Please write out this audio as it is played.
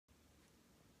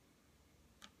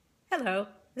Hello,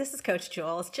 this is Coach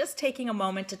Jules, just taking a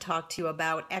moment to talk to you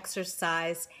about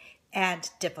exercise and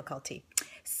difficulty.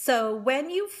 So when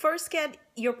you first get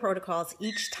your protocols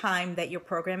each time that your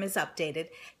program is updated,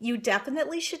 you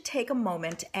definitely should take a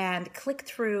moment and click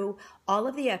through all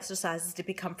of the exercises to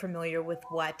become familiar with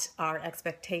what our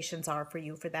expectations are for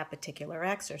you for that particular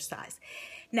exercise.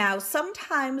 Now,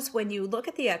 sometimes when you look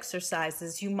at the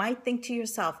exercises, you might think to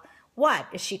yourself, what,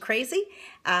 is she crazy?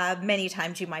 Many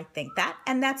times you might think that,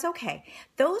 and that's okay.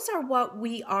 Those are what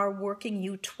we are working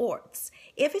you towards.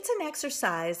 If it's an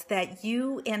exercise that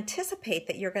you anticipate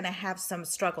that you're going to have some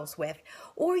struggles with,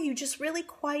 or you just really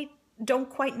don't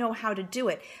quite know how to do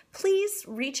it, please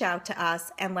reach out to us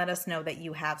and let us know that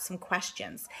you have some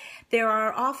questions. There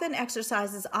are often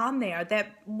exercises on there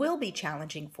that will be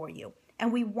challenging for you.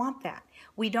 And we want that.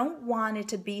 We don't want it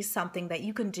to be something that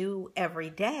you can do every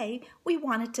day. We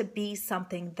want it to be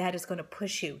something that is going to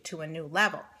push you to a new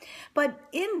level. But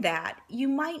in that, you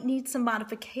might need some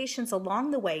modifications along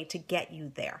the way to get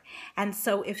you there. And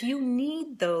so if you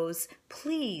need those,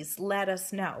 please let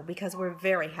us know because we're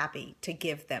very happy to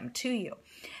give them to you.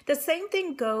 The same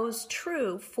thing goes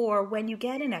true for when you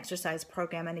get an exercise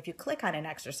program and if you click on an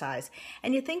exercise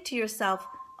and you think to yourself,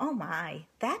 oh my,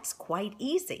 that's quite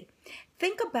easy.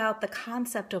 Think about the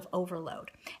concept of overload.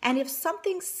 And if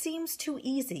something seems too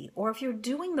easy, or if you're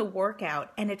doing the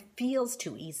workout and it feels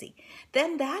too easy,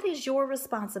 then that is your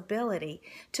responsibility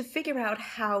to figure out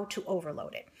how to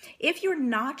overload it. If you're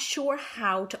not sure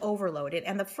how to overload it,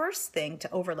 and the first thing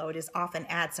to overload is often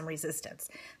add some resistance.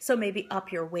 So maybe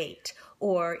up your weight,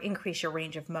 or increase your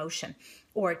range of motion,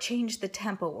 or change the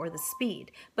tempo or the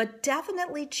speed. But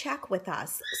definitely check with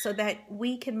us so that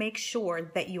we can make sure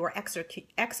that you are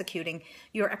executing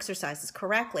your exercises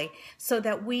correctly so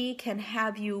that we can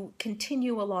have you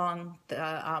continue along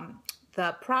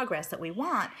the progress that we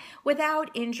want without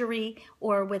injury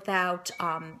or without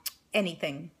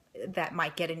anything that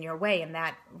might get in your way in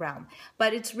that realm.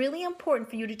 But it's really important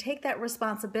for you to take that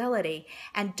responsibility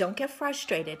and don't get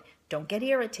frustrated, don't get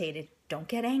irritated, don't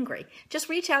get angry. Just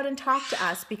reach out and talk to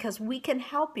us because we can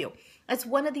help you. That's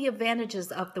one of the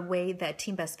advantages of the way that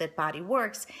Team Best Fit Body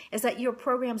works is that your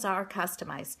programs are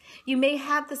customized. You may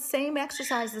have the same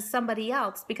exercise as somebody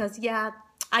else because, yeah,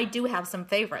 I do have some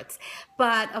favorites.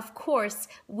 But of course,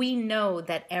 we know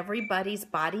that everybody's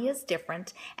body is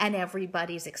different and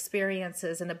everybody's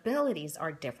experiences and abilities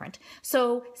are different.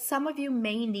 So some of you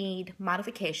may need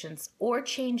modifications or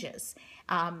changes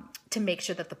to make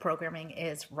sure that the programming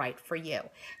is right for you.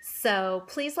 So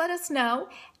please let us know.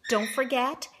 Don't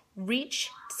forget, reach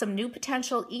some new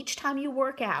potential each time you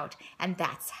work out, and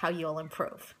that's how you'll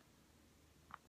improve.